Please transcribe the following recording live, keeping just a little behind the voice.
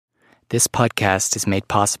This podcast is made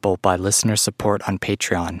possible by listener support on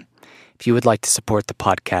Patreon. If you would like to support the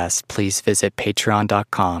podcast, please visit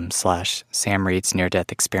patreon.com/Sam Reed's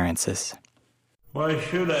Near-Death Experiences. Why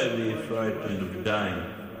should I be frightened of dying?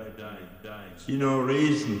 See no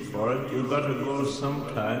reason for it. You gotta go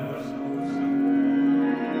sometimes.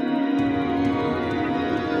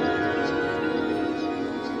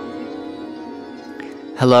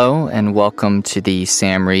 Hello, and welcome to the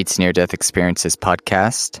Sam Reed's Near-Death Experiences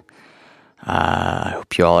podcast. I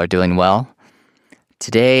hope you all are doing well.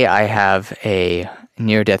 Today I have a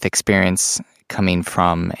near-death experience coming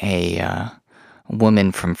from a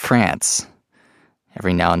woman from France.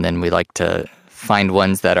 Every now and then we like to find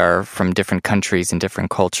ones that are from different countries and different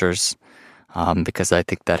cultures because I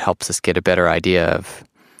think that helps us get a better idea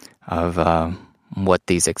of what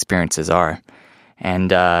these experiences are. And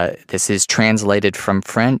this is translated from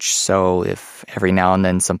French, so if every now and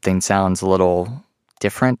then something sounds a little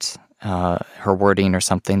different, her wording or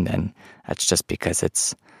something, then that's just because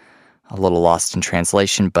it's a little lost in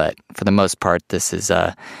translation. But for the most part, this is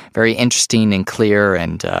a very interesting and clear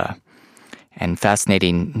and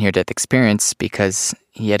fascinating near-death experience because,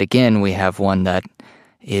 yet again, we have one that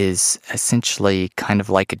is essentially kind of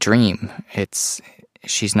like a dream.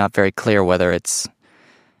 She's not very clear whether it's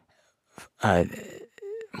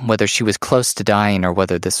whether she was close to dying or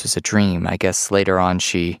whether this was a dream. I guess later on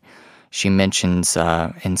she mentions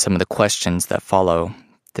in some of the questions that follow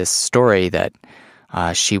this story that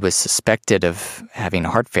she was suspected of having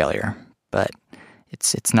heart failure, but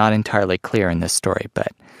it's not entirely clear in this story.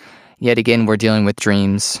 But yet again, we're dealing with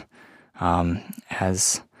dreams,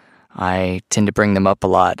 as I tend to bring them up a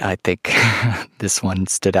lot. I think this one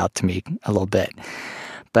stood out to me a little bit.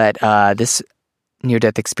 But this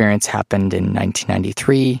near-death experience happened in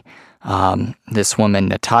 1993. This woman,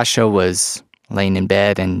 Natasha, was laying in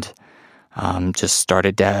bed and just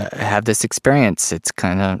started to have this experience. It's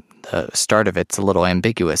kind of the start of it's a little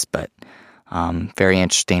ambiguous, but very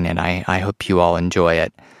interesting, and I hope you all enjoy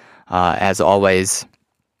it. As always,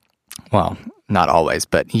 well, not always,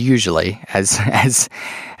 but usually, as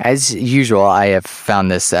usual, I have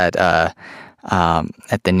found this at the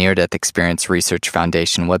Near-Death Experience Research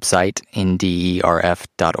Foundation website,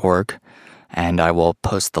 nderf.org, and I will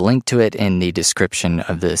post the link to it in the description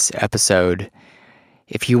of this episode.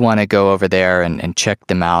 If you want to go over there and check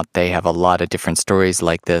them out, they have a lot of different stories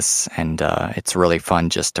like this, and it's really fun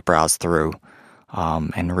just to browse through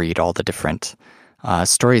and read all the different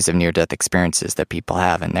stories of near-death experiences that people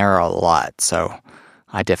have, and there are a lot, so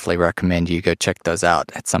I definitely recommend you go check those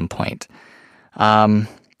out at some point. And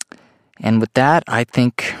with that, I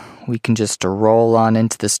think we can just roll on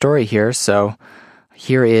into the story here. So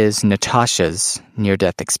here is Natasha's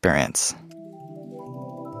near-death experience.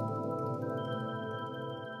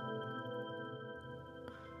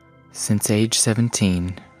 Since age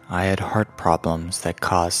 17, I had heart problems that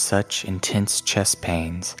caused such intense chest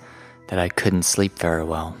pains that I couldn't sleep very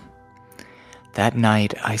well. That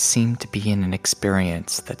night, I seemed to be in an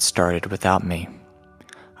experience that started without me.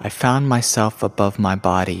 I found myself above my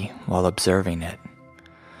body while observing it.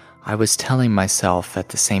 I was telling myself at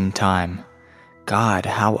the same time, God,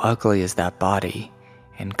 how ugly is that body,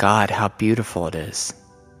 and God, how beautiful it is.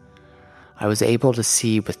 I was able to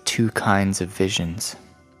see with two kinds of visions.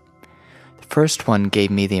 The first one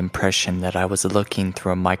gave me the impression that I was looking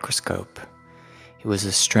through a microscope. It was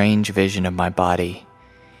a strange vision of my body.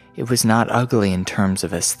 It was not ugly in terms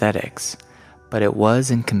of aesthetics, but it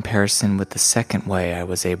was in comparison with the second way I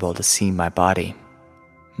was able to see my body.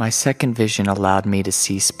 My second vision allowed me to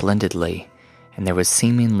see splendidly, and there was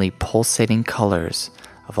seemingly pulsating colors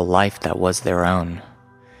of a life that was their own.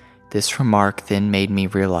 This remark then made me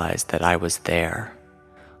realize that I was there.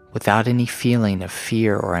 Without any feeling of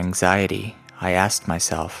fear or anxiety, I asked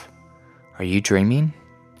myself, "Are you dreaming?"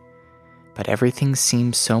 But everything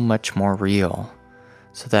seemed so much more real,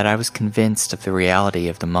 so that I was convinced of the reality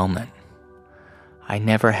of the moment. I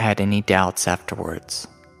never had any doubts afterwards.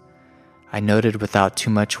 I noted without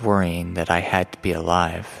too much worrying that I had to be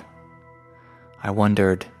alive. I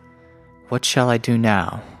wondered, what shall I do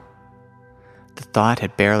now? The thought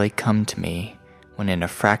had barely come to me when in a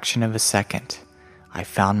fraction of a second, I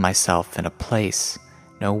found myself in a place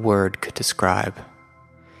no word could describe.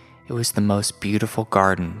 It was the most beautiful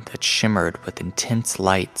garden that shimmered with intense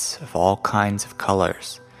lights of all kinds of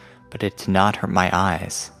colors, but it did not hurt my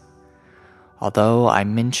eyes. Although I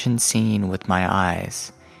mentioned seeing with my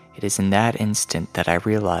eyes, it is in that instant that I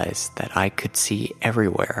realized that I could see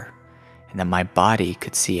everywhere, and that my body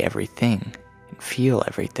could see everything and feel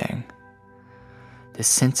everything. The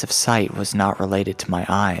sense of sight was not related to my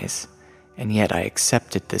eyes, and yet I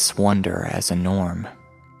accepted this wonder as a norm.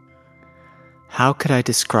 How could I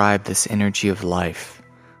describe this energy of life,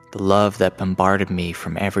 the love that bombarded me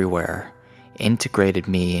from everywhere, integrated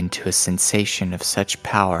me into a sensation of such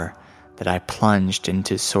power that I plunged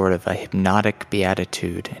into sort of a hypnotic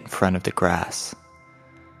beatitude in front of the grass.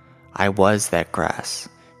 I was that grass.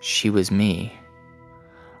 She was me.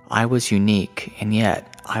 I was unique, and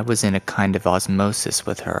yet I was in a kind of osmosis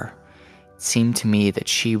with her. It seemed to me that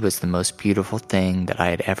she was the most beautiful thing that I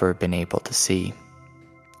had ever been able to see.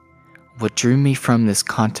 What drew me from this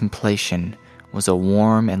contemplation was a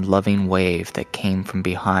warm and loving wave that came from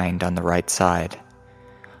behind on the right side.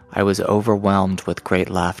 I was overwhelmed with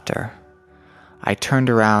great laughter. I turned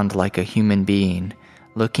around like a human being,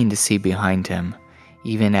 looking to see behind him,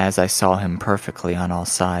 even as I saw him perfectly on all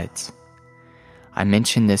sides. I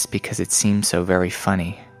mention this because it seemed so very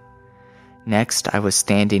funny. Next, I was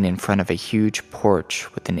standing in front of a huge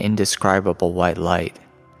porch with an indescribable white light.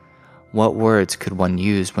 What words could one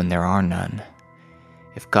use when there are none?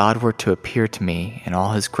 If God were to appear to me in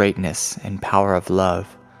all his greatness and power of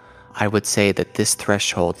love, I would say that this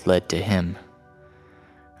threshold led to him.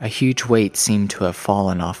 A huge weight seemed to have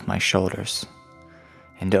fallen off my shoulders,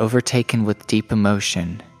 and overtaken with deep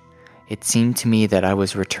emotion, it seemed to me that I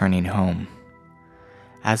was returning home.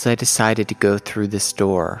 As I decided to go through this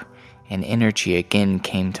door, an energy again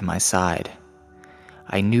came to my side.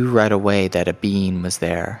 I knew right away that a being was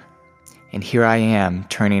there, and here I am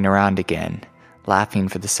turning around again, laughing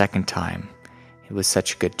for the second time. It was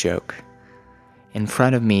such a good joke. In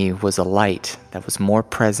front of me was a light that was more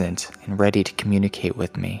present and ready to communicate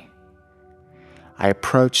with me. I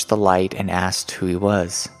approached the light and asked who he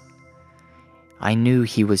was. I knew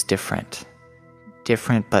he was different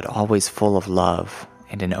but always full of love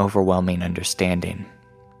and an overwhelming understanding.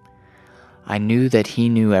 I knew that he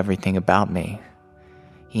knew everything about me.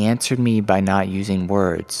 He answered me by not using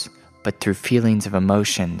words, but through feelings of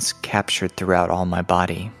emotions captured throughout all my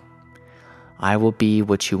body. I will be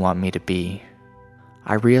what you want me to be.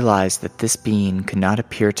 I realized that this being could not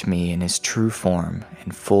appear to me in his true form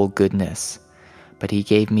and full goodness, but he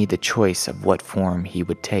gave me the choice of what form he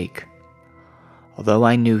would take. Although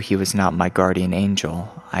I knew he was not my guardian angel,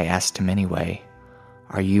 I asked him anyway,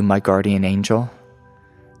 "Are you my guardian angel?"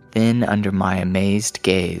 Then, under my amazed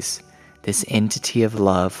gaze, this entity of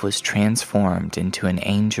love was transformed into an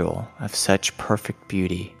angel of such perfect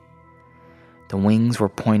beauty. The wings were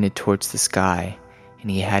pointed towards the sky,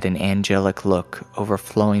 and he had an angelic look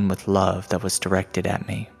overflowing with love that was directed at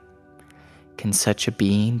me. Can such a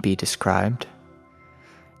being be described?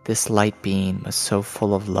 This light being was so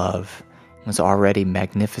full of love and was already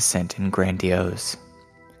magnificent and grandiose.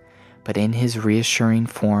 But in his reassuring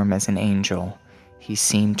form as an angel, he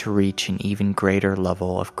seemed to reach an even greater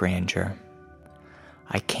level of grandeur.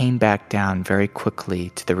 I came back down very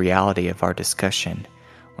quickly to the reality of our discussion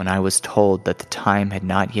when I was told that the time had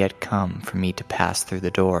not yet come for me to pass through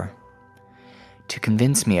the door. To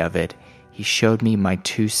convince me of it, he showed me my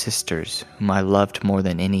two sisters, whom I loved more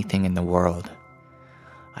than anything in the world.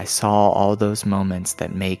 I saw all those moments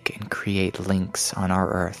that make and create links on our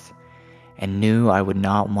earth, and knew I would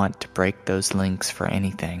not want to break those links for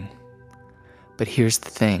anything. But here's the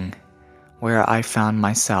thing, where I found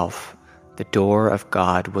myself, the door of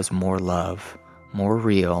God was more love, more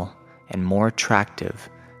real, and more attractive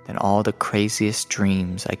than all the craziest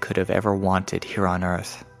dreams I could have ever wanted here on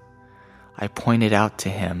earth. I pointed out to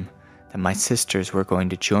him that my sisters were going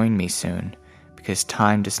to join me soon because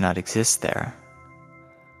time does not exist there.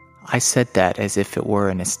 I said that as if it were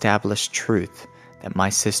an established truth that my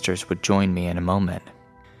sisters would join me in a moment.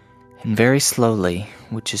 And very slowly,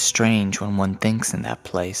 which is strange when one thinks in that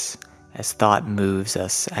place, as thought moves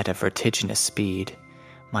us at a vertiginous speed,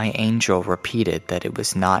 my angel repeated that it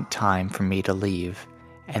was not time for me to leave,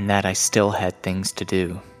 and that I still had things to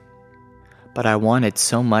do. But I wanted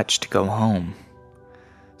so much to go home,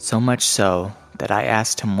 so much so that I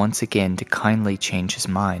asked him once again to kindly change his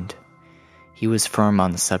mind. He was firm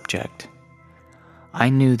on the subject. I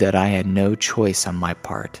knew that I had no choice on my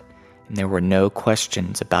part, and there were no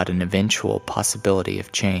questions about an eventual possibility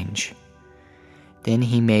of change. Then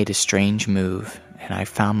he made a strange move, and I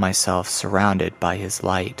found myself surrounded by his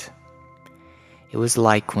light. It was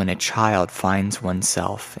like when a child finds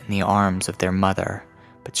oneself in the arms of their mother,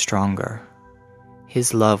 but stronger.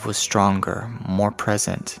 His love was stronger, more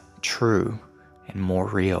present, true, and more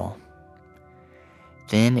real.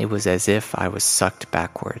 Then it was as if I was sucked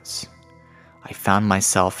backwards. I found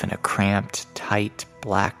myself in a cramped, tight,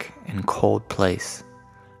 black, and cold place.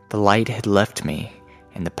 The light had left me,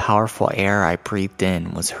 and the powerful air I breathed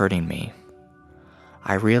in was hurting me.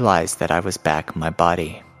 I realized that I was back in my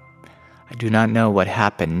body. I do not know what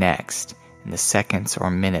happened next, in the seconds or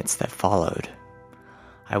minutes that followed.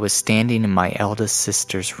 I was standing in my eldest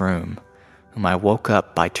sister's room, whom I woke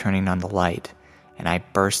up by turning on the light, and I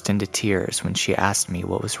burst into tears when she asked me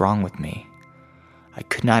what was wrong with me. I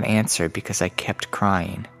could not answer because I kept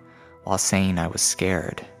crying, while saying I was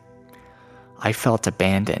scared. I felt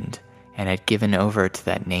abandoned and had given over to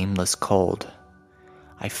that nameless cold.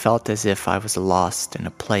 I felt as if I was lost in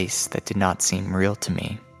a place that did not seem real to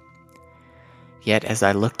me. Yet as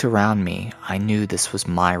I looked around me, I knew this was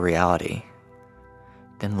my reality.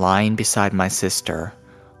 Then lying beside my sister,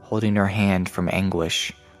 holding her hand from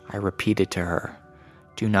anguish, I repeated to her,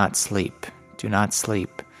 "Do not sleep, do not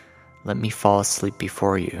sleep. Let me fall asleep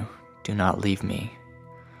before you. Do not leave me."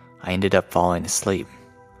 I ended up falling asleep.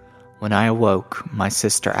 When I awoke, my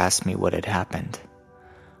sister asked me what had happened.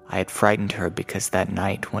 I had frightened her because that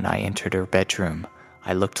night when I entered her bedroom,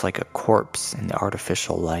 I looked like a corpse in the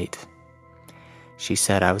artificial light. She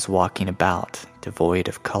said I was walking about, devoid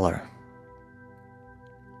of color.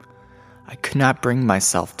 I could not bring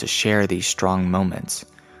myself to share these strong moments,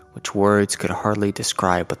 which words could hardly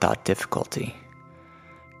describe without difficulty.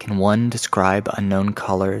 Can one describe unknown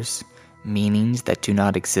colors, meanings that do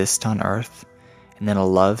not exist on earth, and then a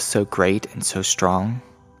love so great and so strong?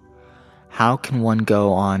 How can one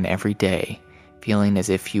go on every day feeling as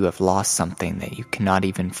if you have lost something that you cannot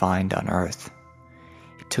even find on earth?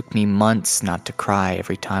 It took me months not to cry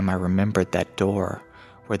every time I remembered that door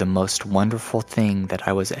where the most wonderful thing that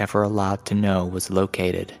I was ever allowed to know was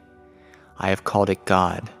located. I have called it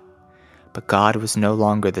God. But God was no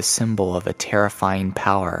longer the symbol of a terrifying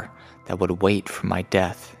power that would wait for my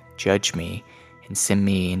death, judge me, and send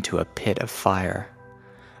me into a pit of fire.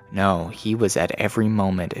 No, He was at every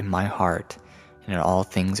moment in my heart and in all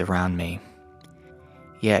things around me.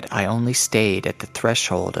 Yet I only stayed at the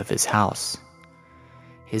threshold of His house.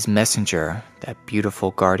 His messenger, that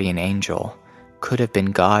beautiful guardian angel, could have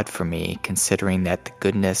been God for me, considering that the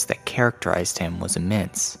goodness that characterized Him was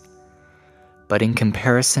immense. But in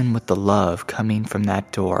comparison with the love coming from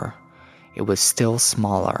that door, it was still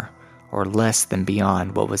smaller or less than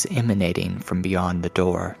beyond what was emanating from beyond the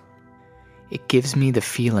door. It gives me the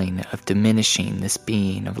feeling of diminishing this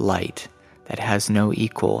being of light that has no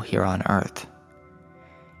equal here on earth.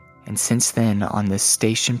 And since then, on this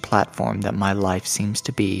station platform that my life seems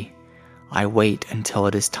to be, I wait until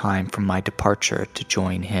it is time for my departure to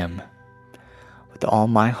join Him. With all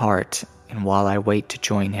my heart, and while I wait to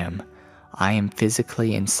join Him, I am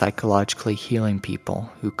physically and psychologically healing people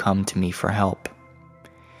who come to me for help.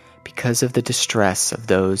 Because of the distress of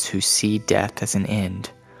those who see death as an end,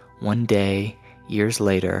 one day, years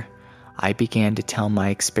later, I began to tell my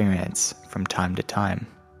experience from time to time.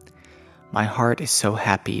 My heart is so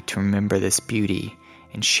happy to remember this beauty,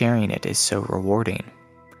 and sharing it is so rewarding.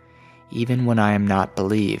 Even when I am not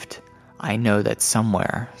believed, I know that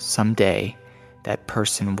somewhere, someday, that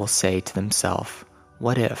person will say to themselves,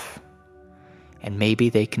 "What if?" And maybe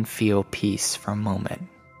they can feel peace for a moment.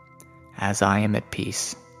 As I am at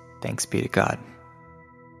peace, thanks be to God.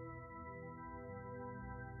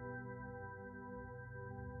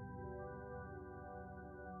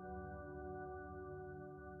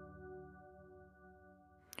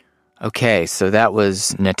 Okay, so that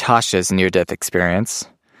was Natasha's near-death experience.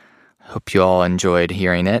 Hope you all enjoyed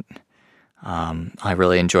hearing it. I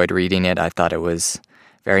really enjoyed reading it. I thought it was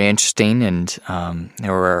very interesting, and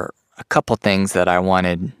there were a couple things that I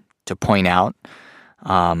wanted to point out.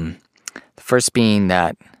 The first being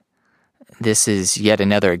that this is yet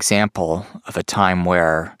another example of a time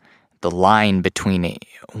where the line between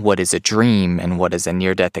what is a dream and what is a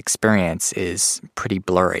near-death experience is pretty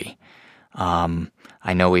blurry.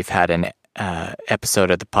 I know we've had an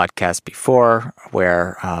episode of the podcast before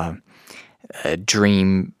where a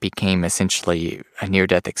dream became essentially a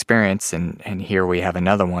near-death experience, and here we have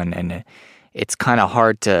another one, and it's kind of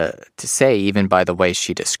hard to say, even by the way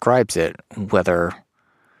she describes it, whether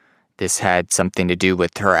this had something to do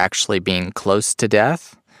with her actually being close to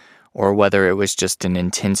death, or whether it was just an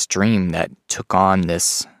intense dream that took on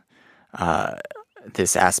this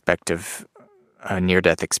aspect of a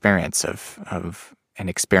near-death experience, of an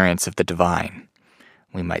experience of the divine,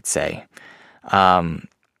 we might say.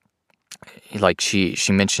 Like she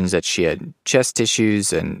mentions that she had chest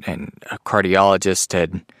issues, and a cardiologist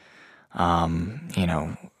had,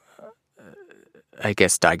 I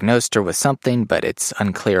guess diagnosed her with something, but it's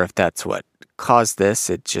unclear if that's what caused this.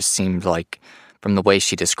 It just seemed like, from the way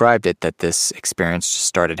she described it, that this experience just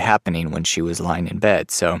started happening when she was lying in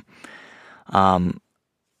bed. So,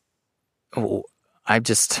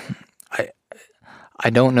 I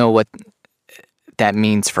don't know what that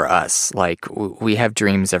means for us. Like, we have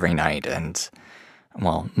dreams every night, and,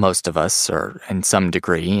 well, most of us are in some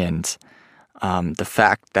degree, and the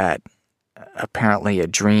fact that apparently a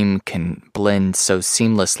dream can blend so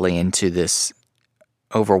seamlessly into this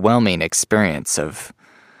overwhelming experience of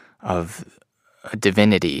a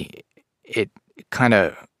divinity, it kind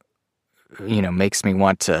of, makes me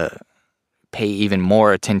want to pay even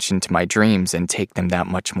more attention to my dreams and take them that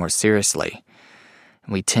much more seriously.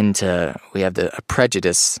 We have a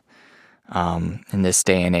prejudice in this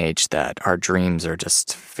day and age that our dreams are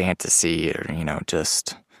just fantasy or,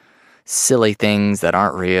 just silly things that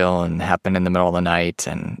aren't real and happen in the middle of the night.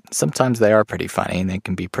 And sometimes they are pretty funny and they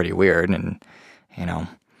can be pretty weird and,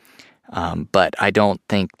 but I don't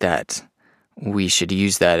think that we should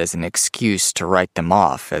use that as an excuse to write them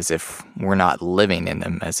off as if we're not living in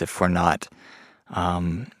them, as if we're not,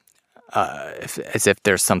 as if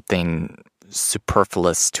there's something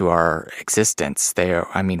superfluous to our existence.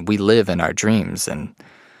 We live in our dreams, and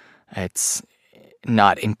it's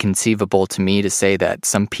not inconceivable to me to say that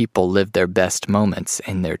some people live their best moments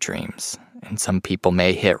in their dreams, and some people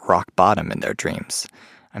may hit rock bottom in their dreams.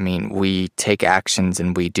 We take actions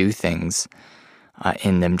and we do things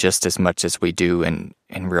in them just as much as we do in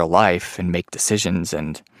real life and make decisions.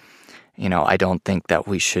 And, I don't think that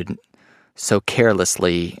we should so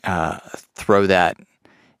carelessly throw that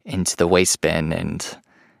into the waste bin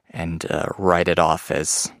and write it off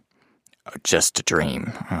as just a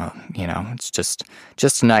dream. It's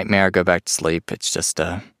just a nightmare. Go back to sleep. It's just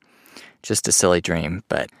a silly dream.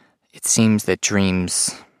 But it seems that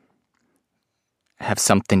dreams have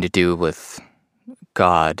something to do with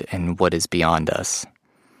God and what is beyond us.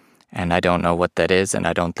 And I don't know what that is, and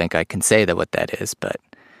I don't think I can say what that is, but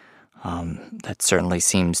that certainly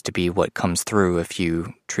seems to be what comes through if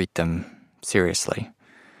you treat them seriously,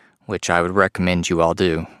 which I would recommend you all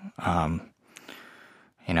do.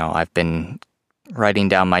 I've been writing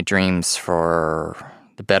down my dreams for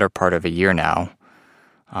the better part of a year now,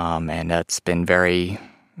 and that's been very,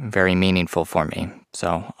 very meaningful for me.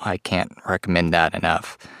 So I can't recommend that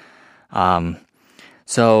enough.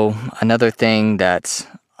 So another thing that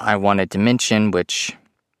I wanted to mention, which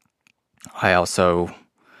I also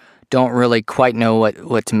don't really quite know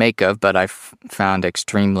what to make of, but I found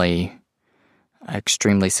extremely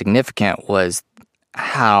significant, was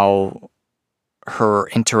how her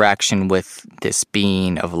interaction with this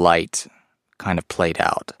being of light kind of played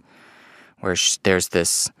out, where there's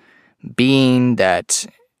this being that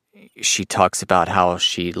she talks about how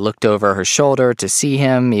she looked over her shoulder to see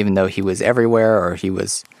him, even though he was everywhere, or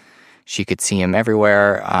she could see him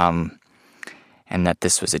everywhere, and that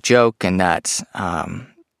this was a joke, and that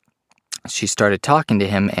she started talking to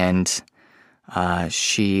him, and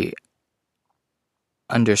she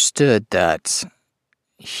understood that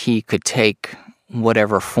he could take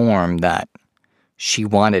whatever form that she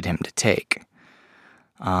wanted him to take.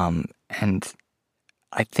 And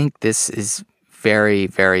I think this is very,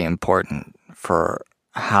 very important for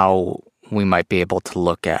how we might be able to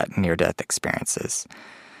look at near-death experiences.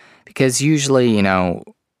 Because usually,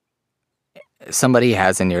 somebody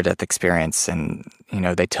has a near-death experience and,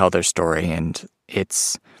 they tell their story, and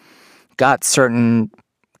it's got certain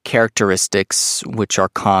characteristics which are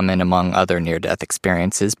common among other near-death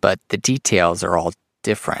experiences, but the details are all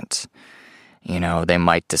different. They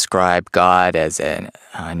might describe God as an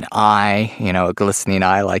eye, a glistening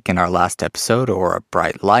eye like in our last episode, or a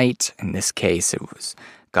bright light. In this case,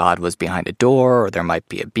 God was behind a door, or there might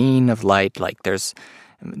be a beam of light, like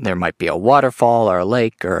there might be a waterfall or a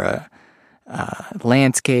lake or a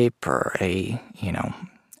landscape or a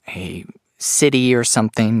city or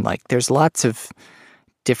something. Like there's lots of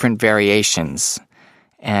different variations.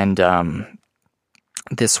 And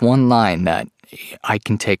this one line that I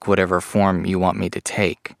can take whatever form you want me to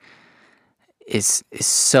take is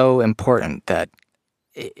so important that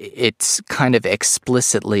it's kind of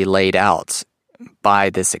explicitly laid out by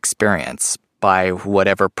this experience, by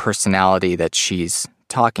whatever personality that she's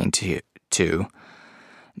talking to,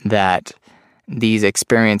 that these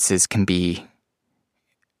experiences can be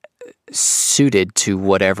suited to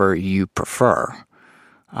whatever you prefer.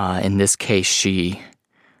 In this case, she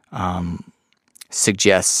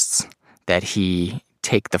suggests that he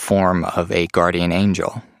take the form of a guardian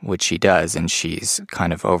angel, which he does, and she's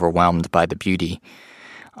kind of overwhelmed by the beauty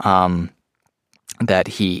that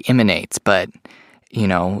he emanates. But,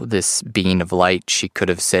 this being of light, she could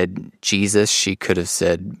have said Jesus, she could have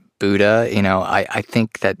said Buddha. I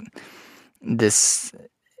think that this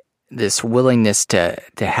willingness to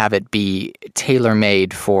have it be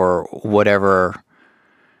tailor-made for whatever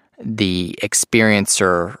the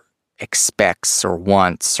experiencer expects or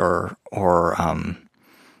wants or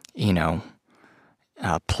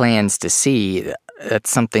plans to see, that's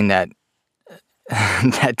something that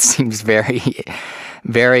that seems very,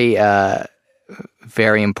 very,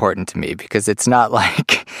 very important to me, because it's not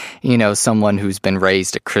like, someone who's been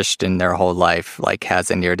raised a Christian their whole life, like,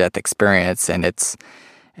 has a near-death experience, and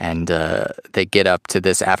they get up to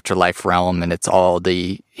this afterlife realm, and it's all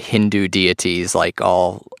the Hindu deities, like,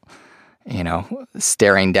 all,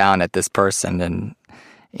 staring down at this person, and,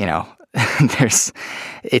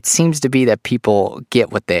 it seems to be that people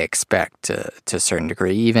get what they expect to a certain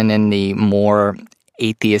degree, even in the more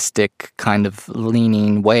atheistic kind of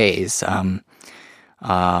leaning ways.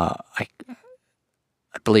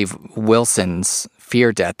 I believe Wilson's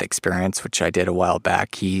fear-death experience, which I did a while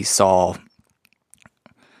back, he saw,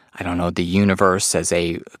 I don't know, the universe as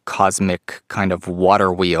a cosmic kind of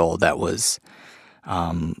water wheel that was,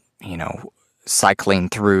 cycling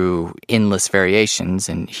through endless variations,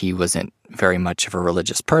 and he wasn't very much of a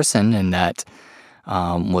religious person, and that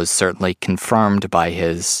was certainly confirmed by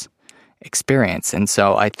his experience. And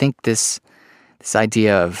so I think this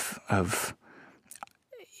idea of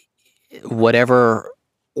whatever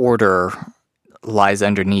order lies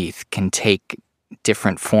underneath can take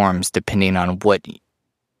different forms depending on what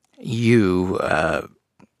you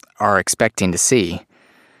are expecting to see.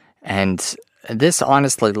 And this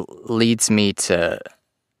honestly leads me to,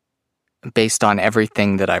 based on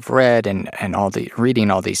everything that I've read and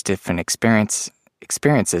reading all these different experiences,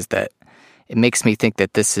 that it makes me think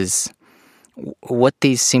that this is what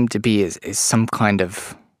these seem to be is some kind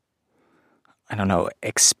of, I don't know,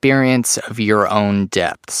 experience of your own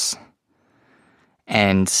depths.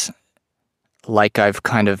 And like I've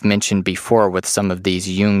kind of mentioned before with some of these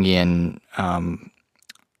Jungian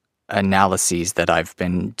analyses that I've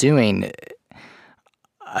been doing,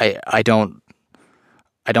 I don't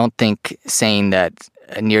think saying that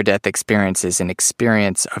a near-death experience is an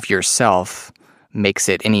experience of yourself makes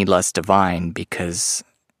it any less divine, because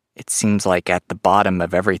it seems like at the bottom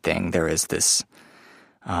of everything there is this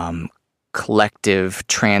collective,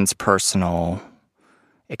 transpersonal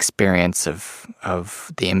experience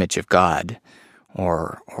of the image of God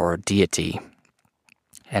or deity,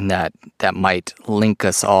 and that might link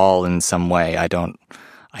us all in some way. I don't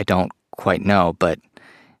quite know, but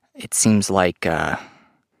it seems like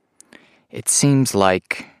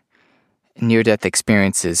near-death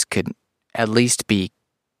experiences could at least be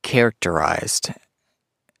characterized,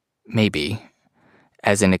 maybe,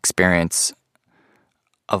 as an experience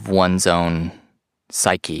of one's own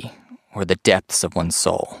psyche or the depths of one's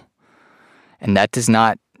soul. And that does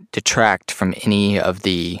not detract from any of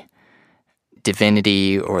the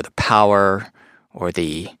divinity or the power or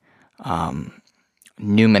the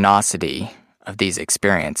numinosity of these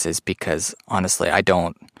experiences, because honestly, it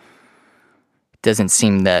doesn't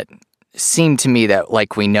seem to me that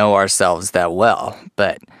like we know ourselves that well.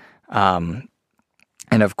 But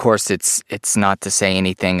and of course, it's not to say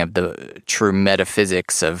anything of the true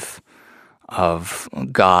metaphysics of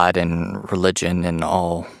God and religion and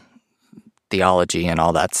all theology and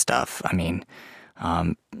all that stuff. I mean,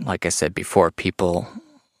 like I said before, people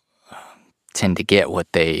tend to get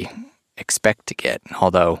what they expect to get,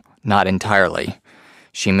 although not entirely.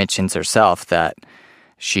 She mentions herself that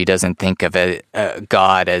she doesn't think of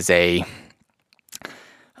God as a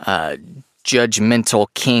judgmental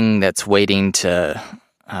king that's waiting to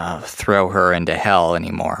throw her into hell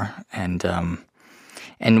anymore. And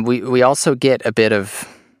we also get a bit of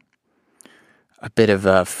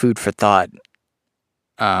food for thought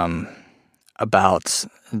about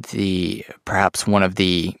perhaps one of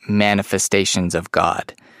the manifestations of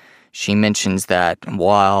God. She mentions that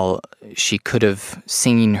while she could have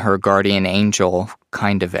seen her guardian angel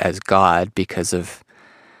kind of as God because of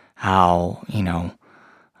how,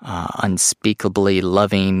 unspeakably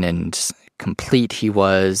loving and complete he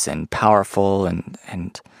was and powerful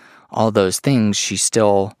and all those things, she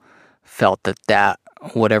still felt that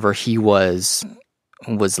whatever he was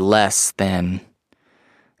less than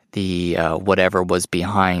the whatever was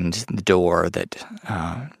behind the door that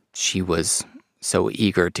she was so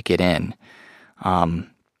eager to get in. And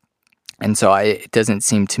so it doesn't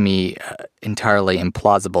seem to me entirely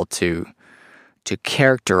implausible to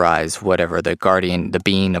characterize whatever the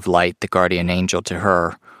being of light, the guardian angel to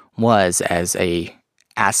her, was as a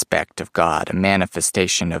aspect of God, a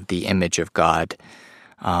manifestation of the image of God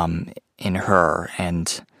in her,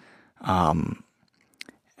 and I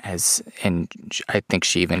think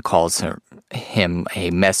she even calls him a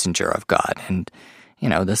messenger of God. And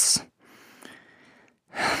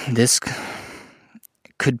this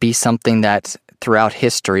could be something that throughout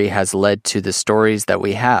history has led to the stories that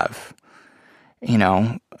we have.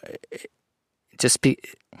 If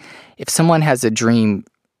someone has a dream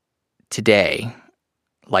today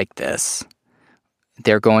like this,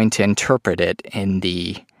 they're going to interpret it in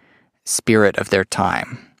the spirit of their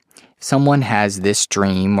time. If someone has this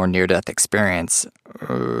dream or near-death experience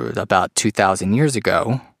about 2,000 years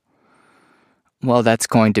ago, well, that's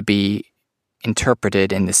going to be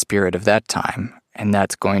interpreted in the spirit of that time, and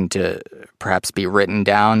that's going to perhaps be written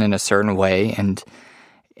down in a certain way, and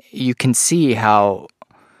you can see how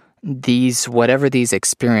whatever these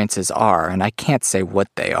experiences are, and I can't say what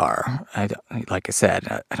they are. Like I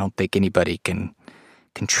said, I don't think anybody can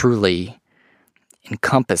truly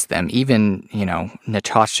encompass them. Even,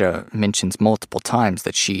 Natasha mentions multiple times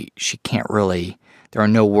that she can't really, there are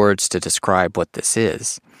no words to describe what this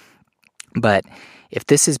is. But if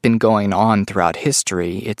this has been going on throughout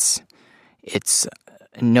history, it's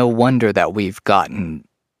no wonder that we've gotten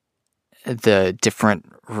the different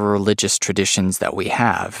religious traditions that we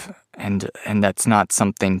have, and that's not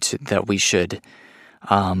something that we should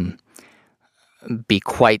be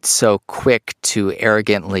quite so quick to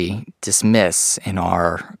arrogantly dismiss in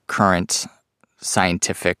our current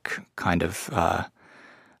scientific kind of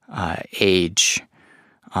age.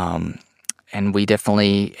 And we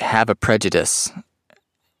definitely have a prejudice,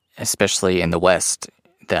 especially in the West,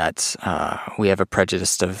 that we have a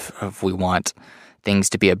prejudice of we want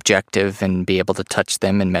things to be objective and be able to touch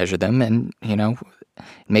them and measure them. And,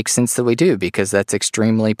 it makes sense that we do, because that's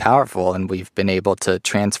extremely powerful, and we've been able to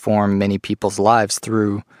transform many people's lives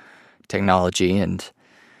through technology and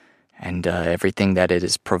everything that it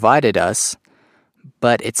has provided us.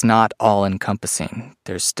 But it's not all-encompassing.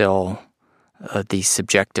 There's still the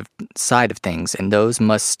subjective side of things, and those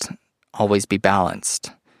must always be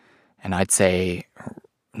balanced. And I'd say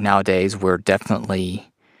nowadays we're definitely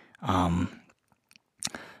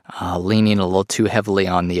leaning a little too heavily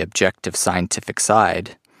on the objective scientific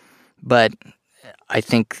side. But I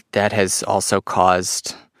think that has also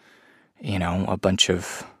caused, a bunch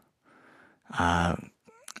of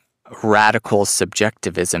radical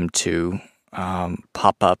subjectivism to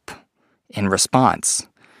pop up in response.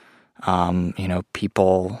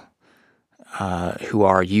 People who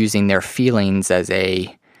are using their feelings as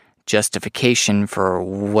a justification for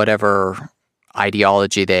whatever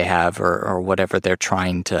ideology they have or whatever they're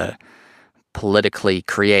trying to politically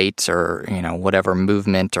create, or whatever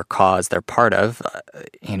movement or cause they're part of.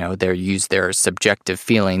 They use their subjective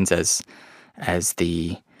feelings as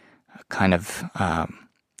the kind of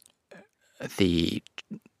the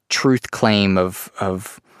truth claim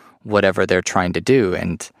of whatever they're trying to do,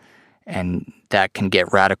 and that can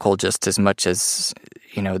get radical just as much as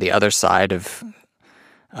the other side of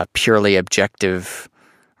a purely objective,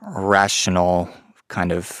 rational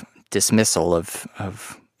kind of dismissal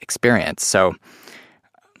of experience. So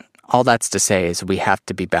all that's to say is we have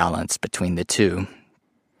to be balanced between the two.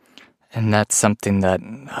 And that's something that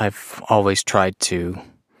I've always tried to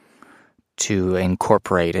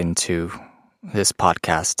incorporate into this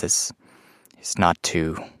podcast, is not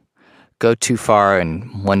to go too far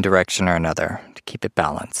in one direction or another, to keep it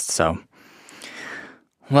balanced. So,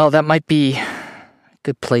 well, that might be a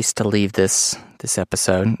good place to leave this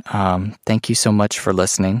episode. Thank you so much for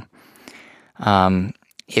listening.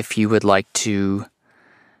 If you would like to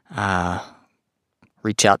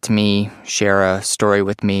reach out to me, share a story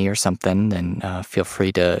with me or something, then feel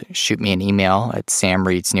free to shoot me an email at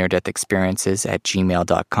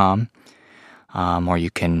samreadsneardeathexperiences@gmail.com. Or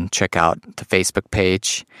you can check out the Facebook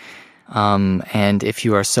page. And if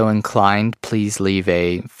you are so inclined, please leave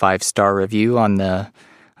a 5-star review on the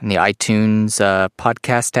iTunes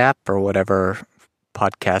podcast app, or whatever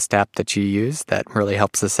podcast app that you use. That really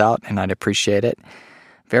helps us out, and I'd appreciate it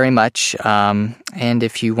very much. And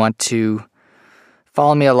if you want to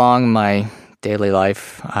follow me along in my daily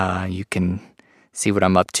life, you can see what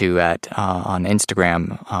I'm up to on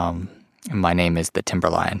Instagram. And my name is The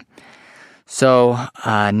Timberlion. So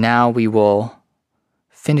now we will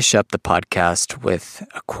finish up the podcast with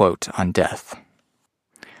a quote on death.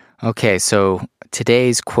 Okay, so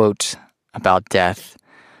today's quote about death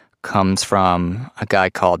comes from a guy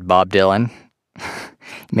called Bob Dylan. You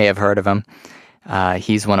may have heard of him.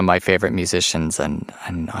 He's one of my favorite musicians, and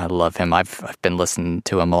I love him. I've been listening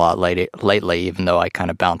to him a lot lately, even though I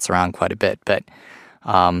kind of bounce around quite a bit. But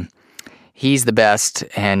he's the best,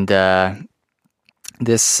 and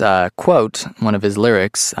this quote, one of his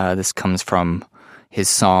lyrics, this comes from his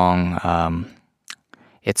song,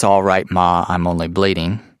 "It's All Right, Ma, I'm Only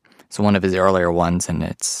Bleeding." It's one of his earlier ones, and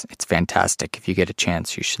it's fantastic. If you get a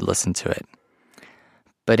chance, you should listen to it.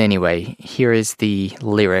 But anyway, here is the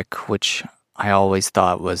lyric, which I always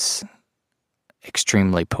thought was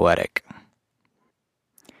extremely poetic.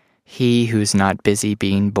 "He who's not busy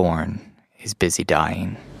being born is busy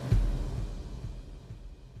dying."